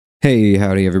Hey,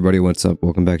 howdy everybody, what's up?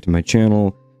 Welcome back to my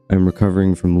channel. I'm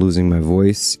recovering from losing my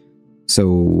voice,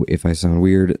 so if I sound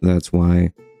weird, that's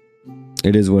why.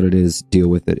 It is what it is, deal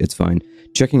with it, it's fine.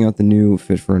 Checking out the new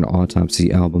Fit for an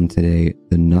Autopsy album today,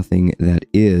 The Nothing That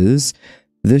Is.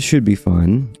 This should be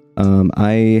fun.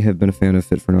 I have been a fan of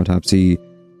Fit for an Autopsy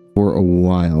for a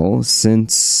while,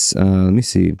 since, let me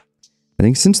see, I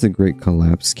think since The Great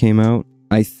Collapse came out.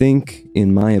 I think,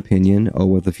 in my opinion, Oh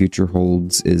What the Future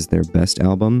Holds is their best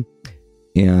album,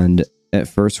 and at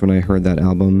first when I heard that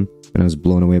album, and I was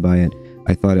blown away by it,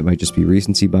 I thought it might just be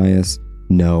recency bias.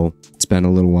 No, it's been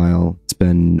a little while. It's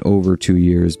been over 2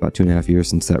 years, about 2.5 years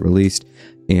since that released,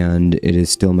 and it is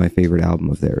still my favorite album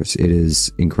of theirs. It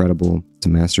is incredible. It's a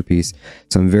masterpiece.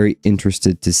 So I'm very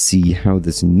interested to see how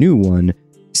this new one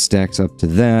stacks up to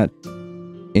that.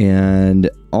 And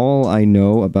all I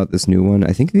know about this new one,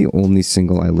 I think the only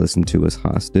single I listened to was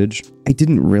Hostage. I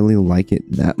didn't really like it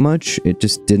that much. It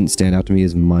just didn't stand out to me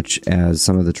as much as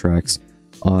some of the tracks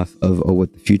off of Oh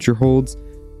What the Future Holds.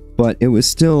 But it was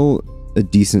still a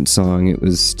decent song. It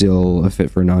was still a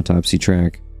Fit for an Autopsy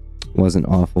track. Wasn't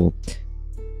awful.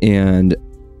 And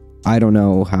I don't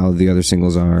know how the other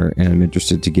singles are, and I'm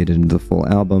interested to get into the full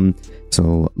album.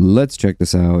 So let's check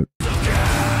this out.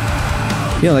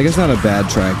 Yeah, like, it's not a bad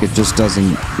track, it just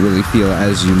doesn't really feel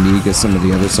as unique as some of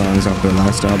the other songs off their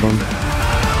last album.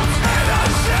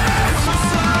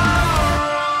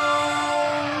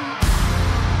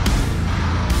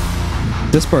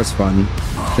 This part's fun.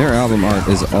 Their album art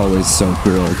is always so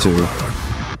cool, too.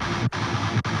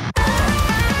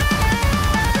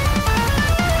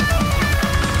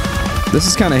 This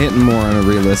is kind of hitting more on a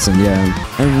re-listen, yeah.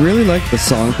 I really like the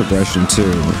song progression,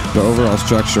 too. The overall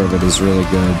structure of it is really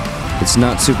good. It's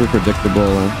not super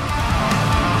predictable.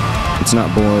 It's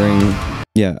not boring.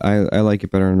 Yeah, I like it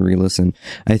better on re-listen.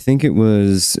 I think it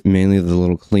was mainly the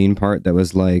little clean part that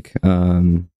was like,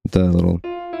 the little...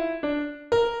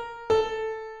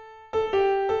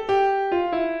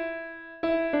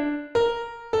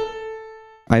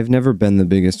 I've never been the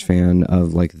biggest fan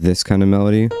of, like, this kind of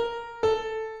melody.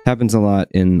 Happens a lot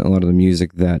in a lot of the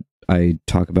music that I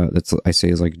talk about that's, I say,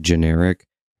 is, like, generic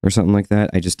or something like that.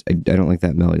 I don't like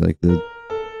that melody, like the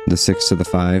 6 to the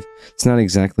 5. It's not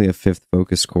exactly a fifth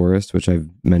focus chorus, which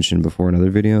I've mentioned before in other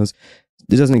videos.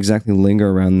 It doesn't exactly linger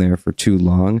around there for too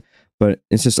long, but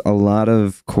it's just a lot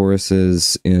of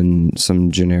choruses in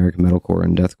some generic metalcore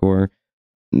and deathcore.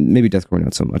 Maybe deathcore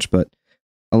not so much, but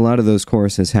a lot of those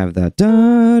choruses have that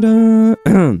da da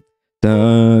da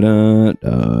da da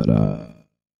da.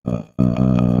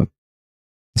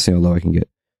 Let's see how low I can get.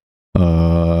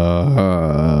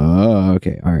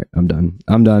 Okay, alright, I'm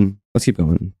done. Let's keep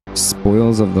going.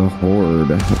 Spoils of the Horde.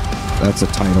 That's a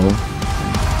title.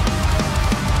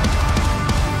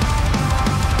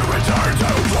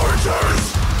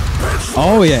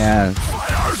 Oh, yeah.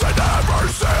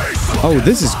 Oh,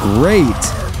 this is great.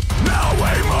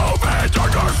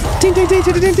 Ting, ting, ting,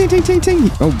 ting, ting, ting, ting, ting,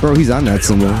 ting. Oh, bro, he's on that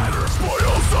symbol.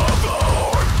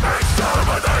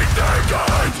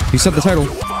 You said the title.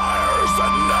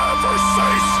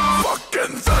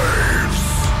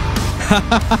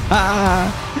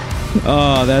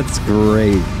 Oh, that's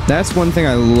great. That's one thing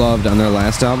I loved on their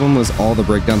last album, was all the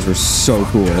breakdowns were so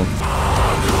cool.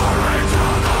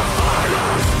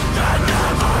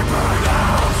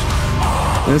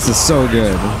 This is so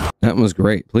good. That one was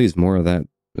great. Please, more of that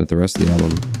with the rest of the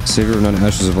album. Savior of None,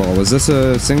 Ashes of All. Was this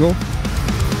a single?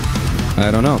 I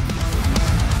don't know.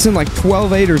 It's in like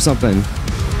 12/8 or something.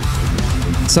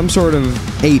 Some sort of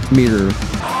 8-meter.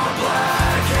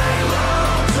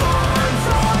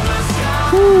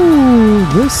 Ooh,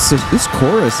 this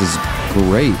chorus is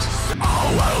great.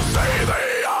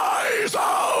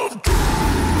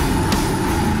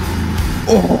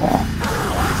 Oh,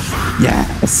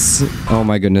 yes. Oh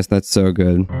my goodness, that's so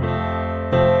good.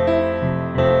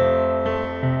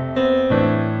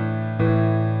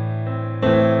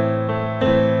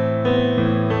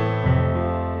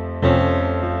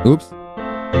 Oops.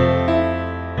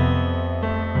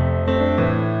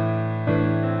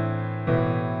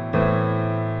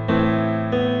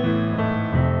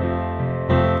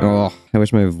 Oh, I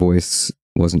wish my voice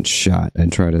wasn't shot.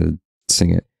 I'd try to sing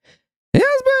it.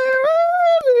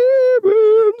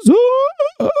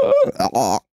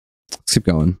 Oh. Let's keep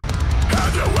going.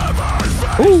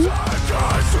 Ooh.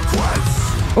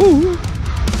 Ooh.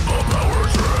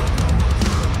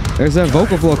 There's that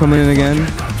vocal flow coming in again.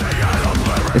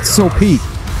 It's so peak.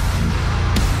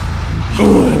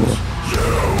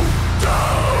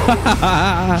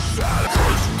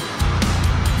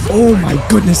 Oh my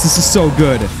goodness, this is so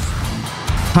good.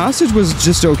 Hostage was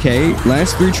just okay.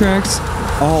 Last 3 tracks,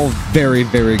 all very,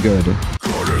 very good.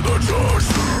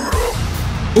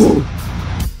 Ooh.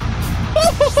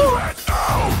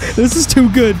 This is too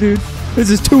good, dude. This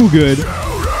is too good.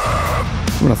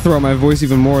 I'm gonna throw out my voice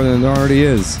even more than it already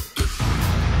is.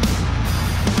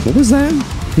 What was that?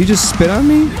 He just spit on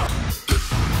me?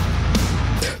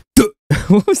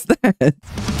 What was that?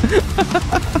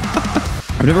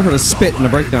 I've never heard a spit in a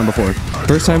breakdown before.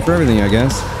 First time for everything, I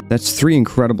guess. That's 3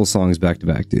 incredible songs back to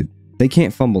back, dude. They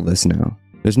can't fumble this now.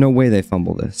 There's no way they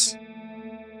fumble this.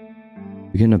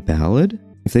 You're getting a ballad?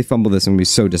 If they fumble this, I'm gonna be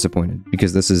so disappointed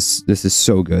because this is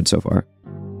so good so far.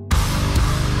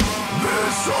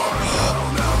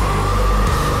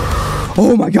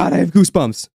 Oh my god, I have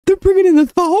goosebumps. They're bringing in the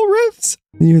Thal riffs.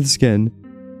 You hear this again.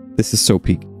 This is so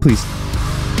peak. Please.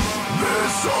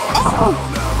 Oh,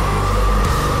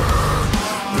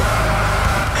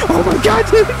 oh my god,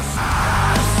 dude.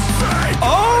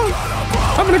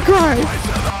 Oh, I'm gonna cry.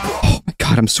 Oh my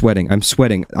god, I'm sweating. I'm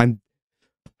sweating. I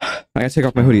gotta take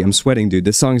off my hoodie. I'm sweating, dude.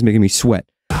 This song's making me sweat.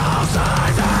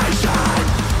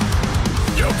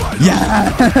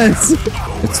 Yes!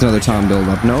 It's another Tom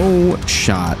build-up. No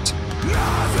shot.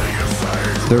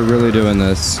 They're really doing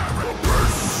this.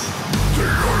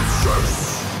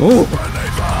 Oh!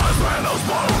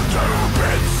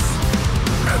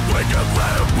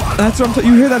 That's what I'm talking.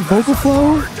 You hear that vocal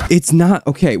flow? It's not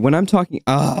okay. When I'm talking,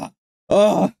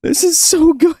 this is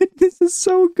so good. This is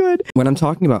so good. When I'm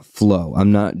talking about flow,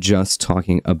 I'm not just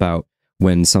talking about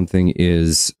when something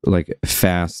is like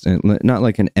fast and not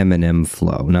like an Eminem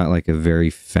flow, not like a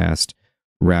very fast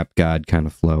rap god kind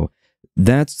of flow.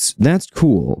 That's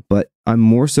cool, but I'm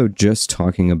more so just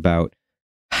talking about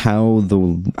how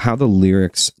the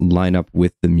lyrics line up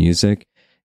with the music,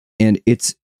 and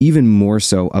it's even more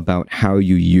so about how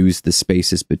you use the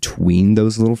spaces between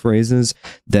those little phrases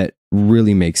that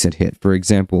really makes it hit. For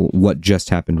example, what just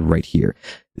happened right here.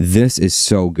 This is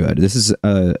so good. This is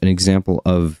an example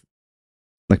of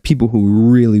like people who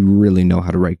really, really know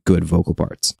how to write good vocal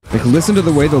parts. Like listen to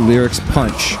the way the lyrics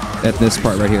punch at this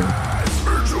part right here.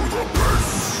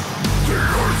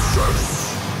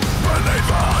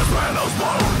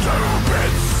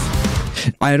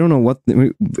 I don't know what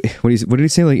did he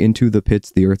say? Like into the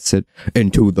pits, the earth said,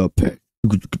 into the pit,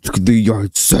 the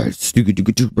earth says,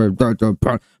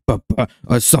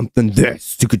 something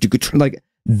this, like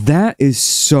that is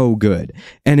so good,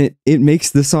 and it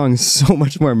makes the song so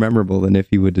much more memorable than if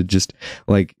he would have just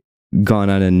like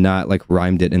gone on and not like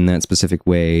rhymed it in that specific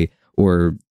way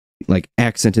or like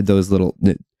accented those little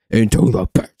into the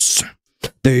pits,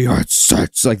 the earth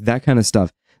says, like that kind of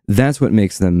stuff. That's what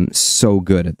makes them so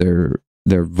good at their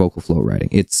vocal flow writing.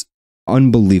 It's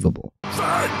unbelievable.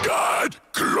 Thank God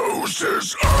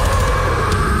closes.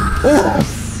 Oh!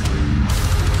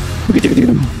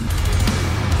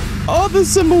 Oh, the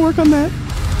cymbal work on that.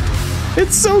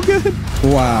 It's so good.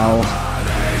 Wow.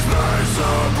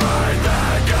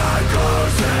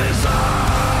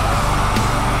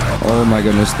 Oh my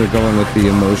goodness, they're going with the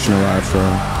emotional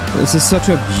outro. This is such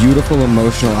a beautiful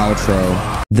emotional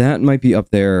outro. That might be up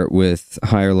there with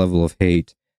Higher Level of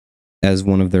Hate as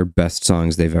one of their best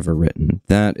songs they've ever written.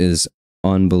 That is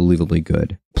unbelievably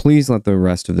good. Please let the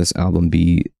rest of this album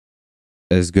be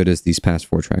as good as these past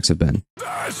 4 tracks have been.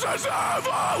 This is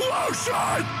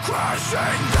evolution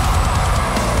crashing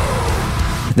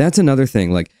down. That's another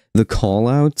thing, like the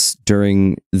call-outs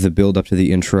during the build-up to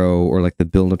the intro or like the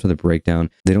build-up to the breakdown,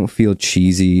 they don't feel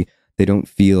cheesy. They don't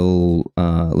feel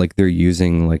like they're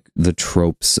using like the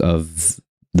tropes of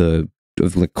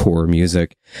like core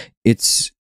music.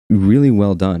 It's really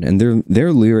well done, and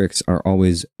their lyrics are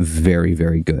always very,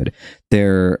 very good.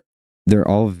 They're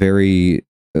all very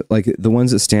like the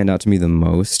ones that stand out to me the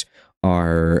most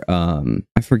are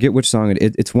I forget which song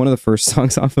it's one of the first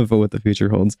songs off of What the Future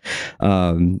Holds,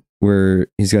 where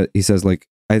he says like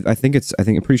I'm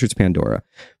pretty sure it's Pandora,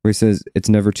 where he says it's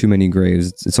never too many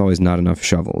graves, it's always not enough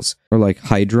shovels, or like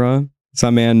Hydra,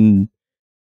 some man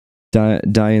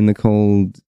die in the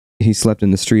cold. He slept in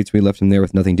the streets. We left him there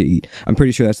with nothing to eat. I'm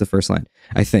pretty sure that's the first line.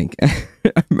 I think.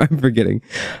 I'm forgetting.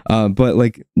 But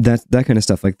like that kind of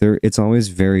stuff. Like it's always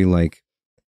very like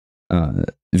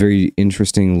very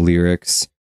interesting lyrics,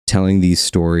 telling these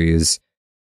stories,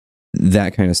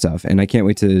 that kind of stuff. And I can't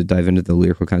wait to dive into the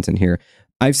lyrical content here.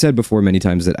 I've said before many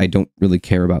times that I don't really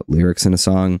care about lyrics in a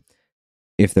song.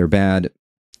 If they're bad,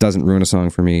 doesn't ruin a song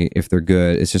for me. If they're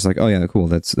good, it's just like, oh yeah, cool,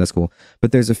 that's cool.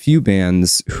 But there's a few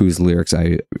bands whose lyrics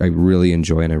I really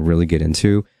enjoy and I really get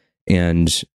into,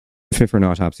 and Fit for an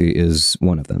Autopsy is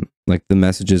one of them. Like the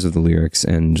messages of the lyrics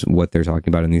and what they're talking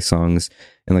about in these songs,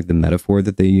 and like the metaphors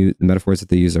that they use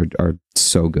are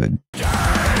so good.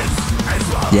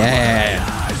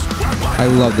 Yeah, I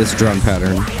love this drum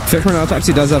pattern. Fit for an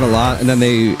Autopsy does that a lot, and then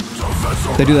they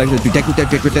do like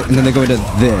the, and then they go into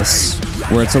this,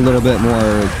 where it's a little bit more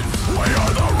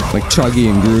like chuggy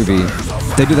and groovy.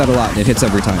 They do that a lot, and it hits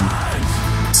every time.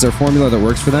 It's their formula that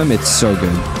works for them. It's so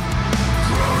good.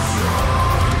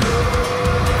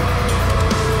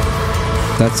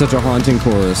 That's such a haunting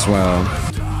chorus. Wow.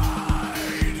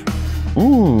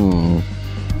 Ooh.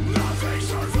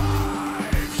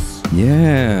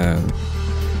 Yeah.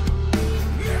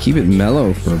 Keep it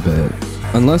mellow for a bit.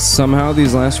 Unless somehow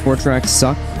these last 4 tracks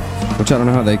suck, which I don't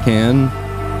know how they can.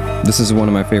 This is one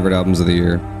of my favorite albums of the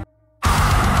year.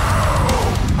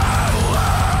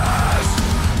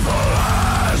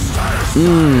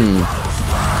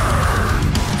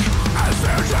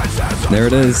 There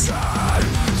it is.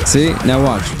 See? Now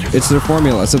watch. It's their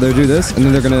formula. So they'll do this, and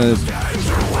then they're gonna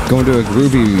go into a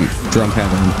groovy drum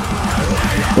pattern.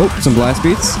 Oh, some blast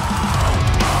beats.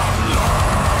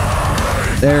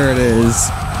 There it is.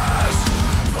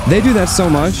 They do that so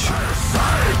much.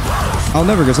 I'll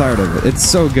never get tired of it. It's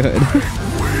so good.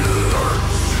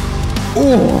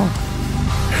 Oh!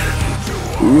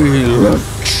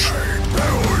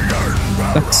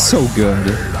 That's so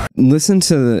good. Listen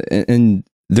to the... And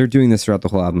they're doing this throughout the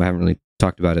whole album. I haven't really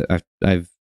talked about it. I've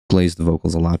glazed the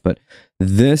vocals a lot. But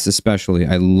this especially,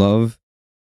 I love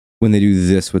when they do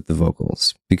this with the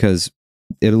vocals. Because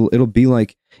it'll be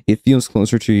like... It feels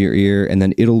closer to your ear, and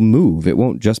then it'll move. It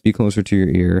won't just be closer to your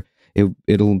ear.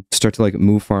 It'll start to like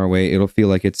move far away. It'll feel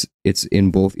like it's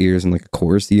in both ears and like a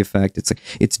chorusy effect. It's like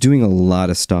it's doing a lot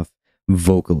of stuff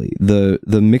vocally. The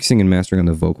mixing and mastering on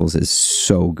the vocals is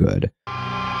so good.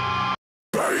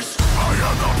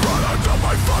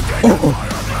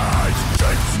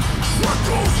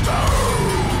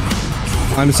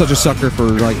 I'm such a sucker for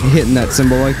like hitting that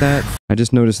cymbal like that. I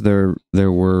just noticed there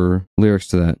were lyrics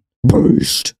to that.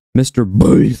 Beast, Mr.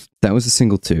 Beast. That was a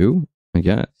single too, I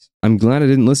guess. I'm glad I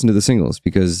didn't listen to the singles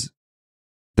because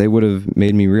they would have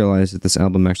made me realize that this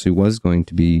album actually was going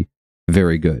to be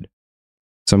very good.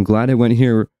 So I'm glad I went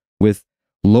here with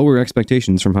lower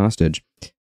expectations from Hostage.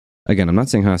 Again, I'm not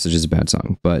saying Hostage is a bad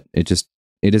song, but it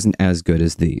isn't as good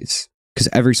as these. Because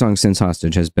every song since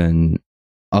Hostage has been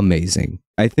amazing.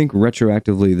 I think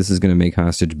retroactively this is going to make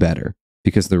Hostage better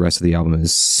because the rest of the album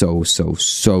is so, so,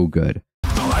 so good.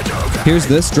 Here's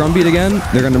this drum beat again.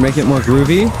 They're going to make it more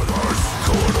groovy.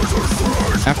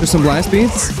 After some blast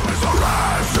beats.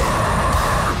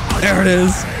 There it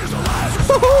is.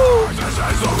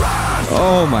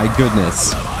 Oh my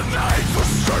goodness.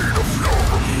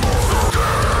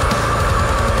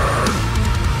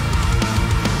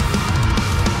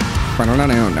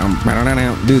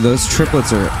 Dude, those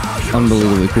triplets are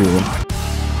unbelievably cool.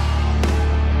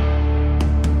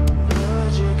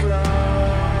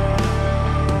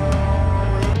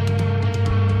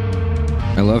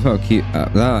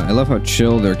 I love how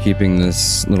chill they're keeping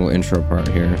this little intro part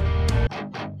here.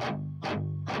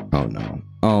 Oh no.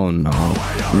 Oh no.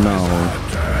 No.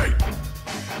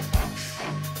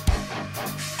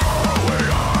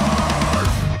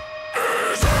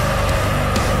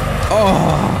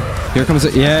 Oh! Here comes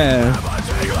it. Yeah.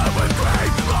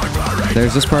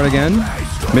 There's this part again.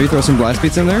 Maybe throw some blast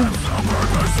beats in there.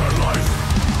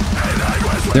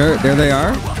 There they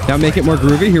are. Now make it more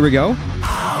groovy. Here we go.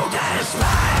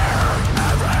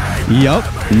 Yup,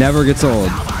 never gets old.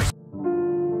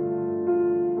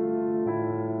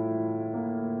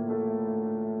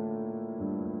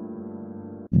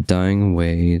 Dying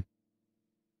away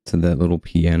to that little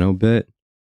piano bit.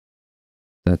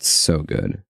 That's so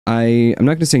good. I'm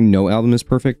not going to say no album is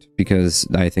perfect, because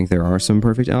I think there are some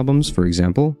perfect albums, for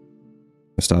example,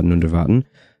 Staden und Erwarten.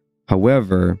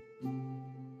 However,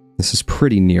 this is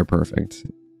pretty near perfect.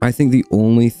 I think the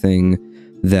only thing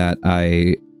that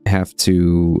I have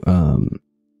to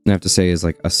say is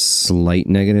like a slight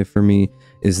negative for me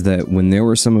is that when there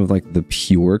were some of like the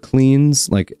pure cleans,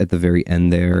 like at the very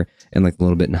end there, and like a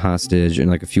little bit in Hostage and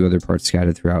like a few other parts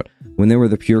scattered throughout, when there were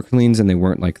the pure cleans and they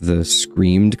weren't like the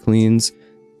screamed cleans,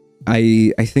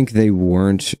 I think they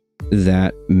weren't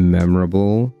that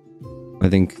memorable. I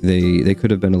think they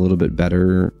could have been a little bit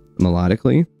better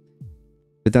melodically,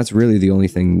 but that's really the only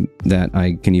thing that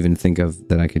I can even think of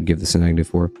that I could give this a negative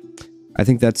for. I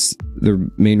think that's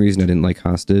the main reason I didn't like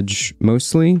Hostage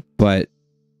mostly, but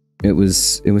it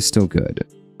was still good.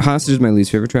 Hostage is my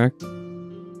least favorite track,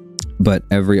 but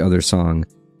every other song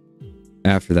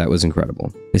after that was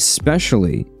incredible.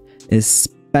 Especially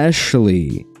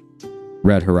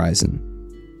Red Horizon.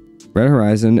 Red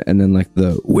Horizon, and then like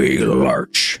the We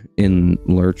Lurch in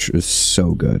Lurch is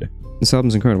so good. This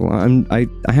album's incredible. I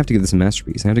have to give this a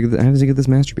masterpiece. I have to give this a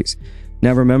masterpiece.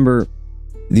 Now remember,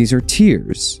 these are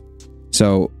tiers.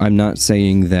 So I'm not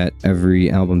saying that every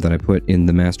album that I put in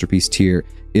the masterpiece tier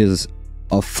is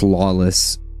a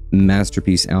flawless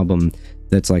masterpiece album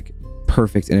that's like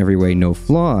perfect in every way, no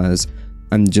flaws.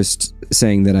 I'm just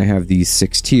saying that I have these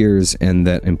 6 tiers and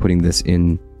that I'm putting this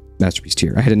in masterpiece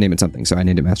tier. I had to name it something, so I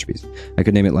named it masterpiece. I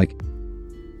could name it like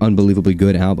unbelievably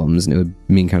good albums and it would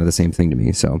mean kind of the same thing to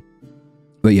me. So,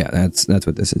 but yeah, that's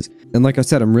what this is. And like I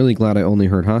said, I'm really glad I only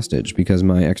heard Hostage because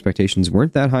my expectations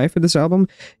weren't that high for this album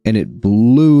and it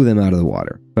blew them out of the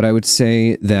water. But I would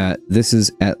say that this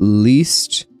is at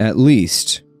least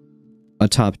a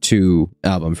top 2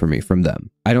 album for me from them.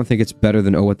 I don't think it's better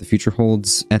than Oh What the Future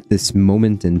Holds at this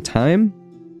moment in time.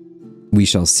 We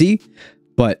shall see.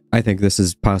 But I think this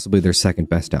is possibly their second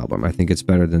best album. I think it's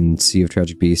better than Sea of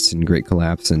Tragic Beasts and Great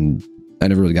Collapse, and I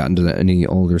never really got into any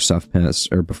older stuff past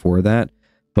or before that.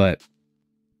 But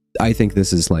I think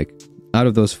this is like, out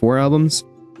of those 4 albums,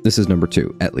 this is number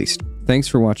 2, at least. Thanks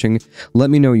for watching. Let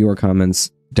me know your comments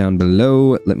down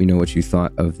below. Let me know what you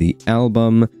thought of the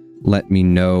album. Let me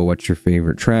know what your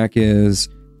favorite track is.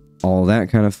 All that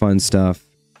kind of fun stuff.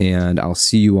 And I'll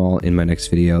see you all in my next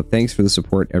video. Thanks for the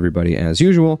support, everybody, as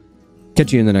usual.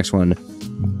 Catch you in the next one.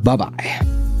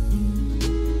 Bye-bye.